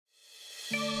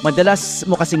Madalas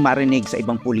mo kasing marinig sa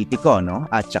ibang politiko, no?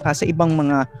 At saka sa ibang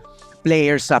mga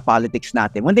players sa politics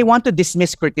natin, when they want to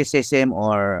dismiss criticism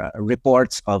or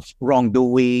reports of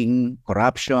wrongdoing,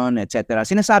 corruption, etc.,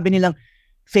 sinasabi nilang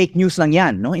fake news lang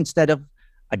yan, no? Instead of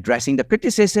addressing the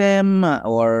criticism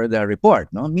or the report,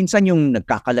 no? Minsan yung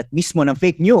nagkakalat mismo ng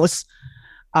fake news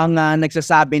ang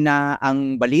nagsasabi na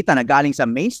ang balita na galing sa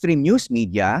mainstream news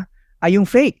media ay yung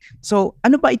fake. So,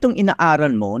 ano ba itong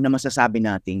inaaral mo na masasabi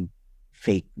nating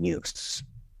fake news?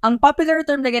 Ang popular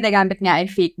term na ginagamit nga ay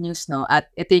fake news, no?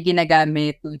 At ito yung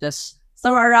ginagamit to just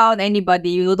throw around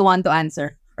anybody you would want to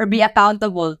answer or be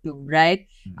accountable to, right?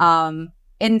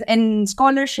 In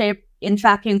scholarship, in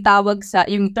fact, yung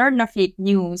term na fake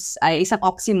news ay isang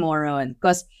oxymoron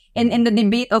because in the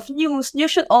debate of news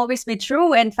should always be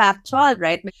true and factual,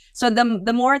 right? So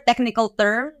the more technical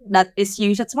term that is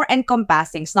used, it's more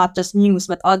encompassing. It's not just news,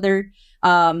 but other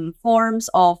forms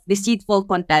of deceitful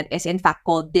content is in fact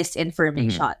called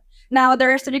disinformation. Now,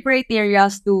 there are 3 criteria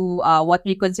to what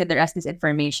we consider as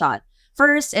disinformation.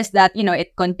 First is that,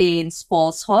 it contains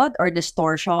falsehood or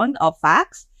distortion of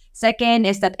facts. Second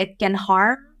is that it can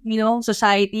harm,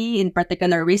 society in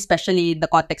particular ways, especially in the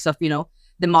context of,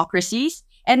 democracies.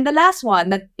 And the last one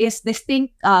that is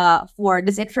distinct for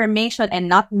disinformation and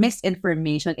not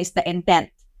misinformation is the intent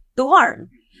to harm.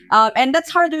 And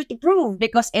that's harder to prove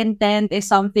because intent is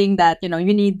something that, you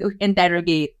need to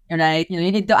interrogate, right? You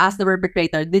need to ask the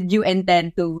perpetrator, did you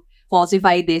intend to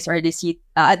falsify this or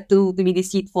to be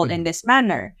deceitful in this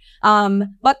manner?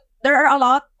 But there are a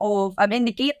lot of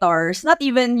indicators, not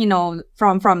even,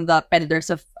 from the peddlers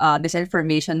of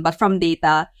disinformation, but from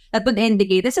data that would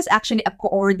indicate this is actually a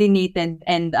coordinated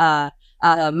and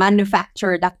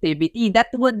manufactured activity that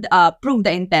would prove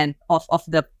the intent of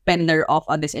the peddler of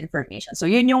disinformation. So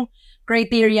yun yung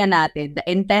criteria natin. The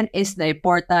intent is the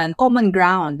important common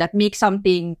ground that makes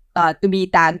something to be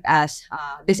tagged as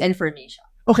disinformation.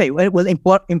 Okay, well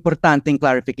importanteng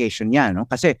clarification yan, no?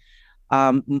 Kasi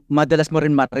madalas mo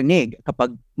rin marinig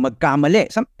kapag magkamali.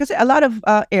 Kasi a lot of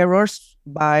errors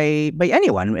by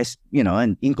anyone,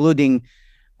 including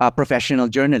professional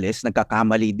journalists,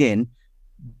 nagkakamali din.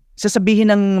 Sasabihin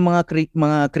ng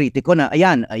mga kritiko na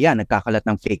ayan nagkakalat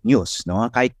ng fake news, no?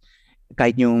 Kahit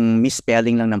yung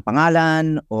misspelling lang ng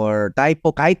pangalan or typo,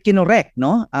 kahit kinorek,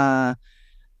 no?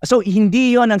 So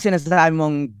hindi 'yon ang sinasabi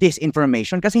mong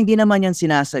disinformation kasi hindi naman yan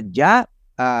sinasadya,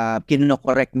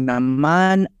 kinokorek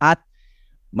naman at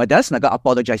madalas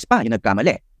nag-apologize pa yung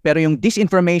nagkamali. Pero yung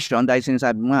disinformation, dahil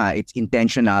sinasabi mo nga it's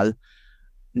intentional,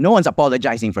 no one's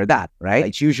apologizing for that, right?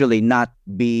 It's usually not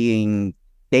being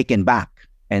taken back.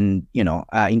 And,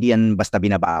 hindi yan basta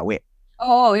binabawi.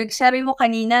 Oo, yung sabi mo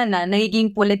kanina na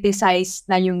nagiging politicized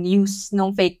na yung use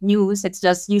ng fake news. It's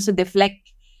just used to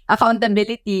deflect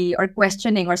accountability or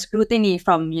questioning or scrutiny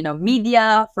from,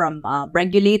 media, from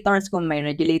regulators, kung may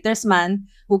regulators man,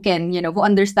 who can, who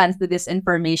understands the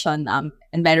disinformation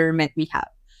environment we have.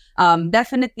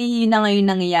 Definitely yun na ngayon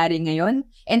nangyayari ngayon.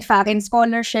 In fact, in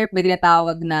scholarship, may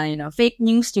tinatawag na, fake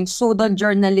news, yung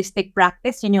pseudo-journalistic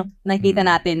practice, yun yung nakikita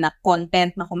natin na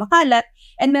content na kumakalat.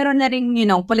 And meron na rin,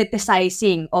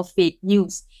 politicizing of fake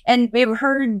news. And we've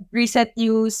heard recent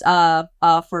news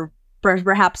for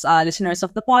perhaps listeners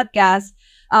of the podcast,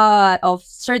 of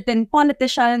certain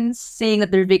politicians saying that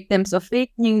they're victims of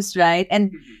fake news, right?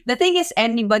 And the thing is,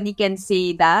 anybody can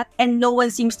say that, and no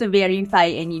one seems to verify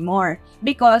anymore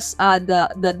because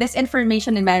the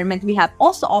disinformation environment we have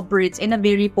also operates in a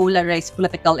very polarized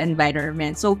political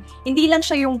environment. So, hindi lang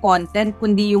siya yung content,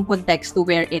 kundi yung context to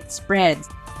where it spreads.